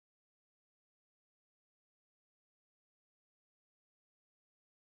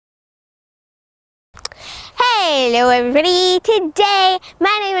Hello everybody, today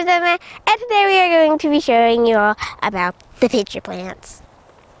my name is Emma and today we are going to be showing you all about the pitcher plants.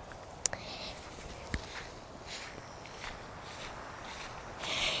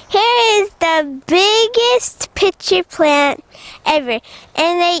 Here is the biggest pitcher plant ever,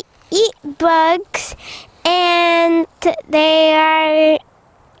 and they eat bugs and they are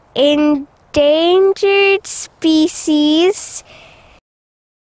endangered species.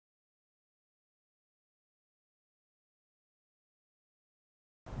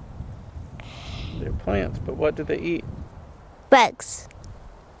 They're plants, but what do they eat? Bugs.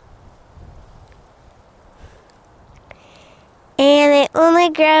 And they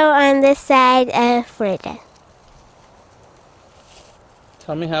only grow on this side of Florida.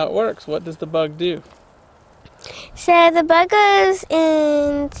 Tell me how it works. What does the bug do? So the bug goes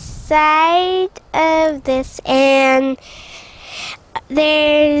inside of this, and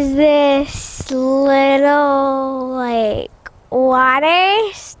there's this little like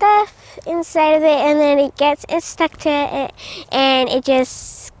water stuff inside of it, and then it's stuck to it, and it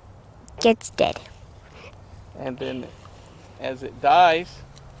just gets dead. And then as it dies,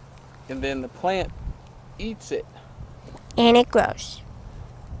 and then the plant eats it. And it grows.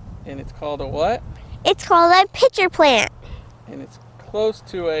 And it's called a what? It's called a pitcher plant. And it's close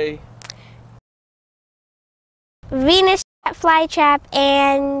to a Venus flytrap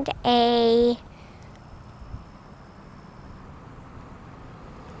and a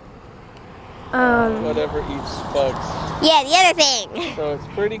whatever eats bugs. yeah, the other thing. So it's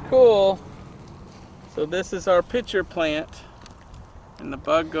pretty cool. So this is our pitcher plant, and the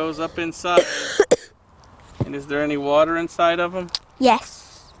bug goes up inside. And is there any water inside of them?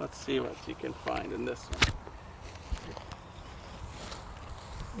 Yes. Let's see what you can find in this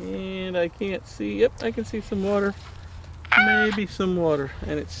one. And I can't see. Yep, I can see some water. Maybe some water,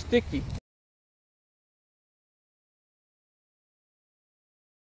 and it's sticky.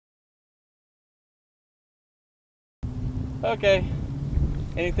 Okay.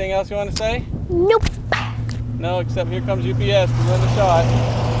 Anything else you want to say? Nope. No, except here comes UPS to run the shot.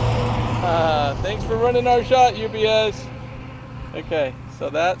 Thanks for running our shot, UPS. Okay, so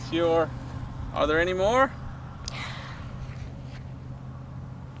that's your... Are there any more?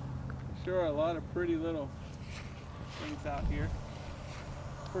 Sure are a lot of pretty little things out here.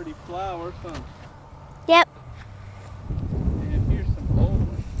 Pretty flowers, huh? Yep. And here's some old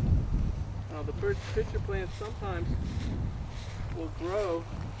ones. Now the pitcher plants sometimes will grow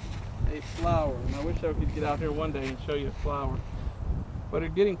a flower, and I wish I could get out here one day and show you a flower. But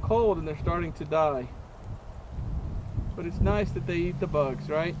it's getting cold and they're starting to die. But it's nice that they eat the bugs,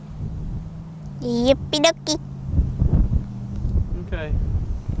 right? Yippee dokey. Okay.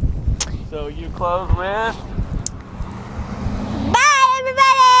 So you close with? Bye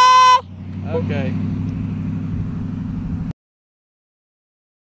everybody! Okay.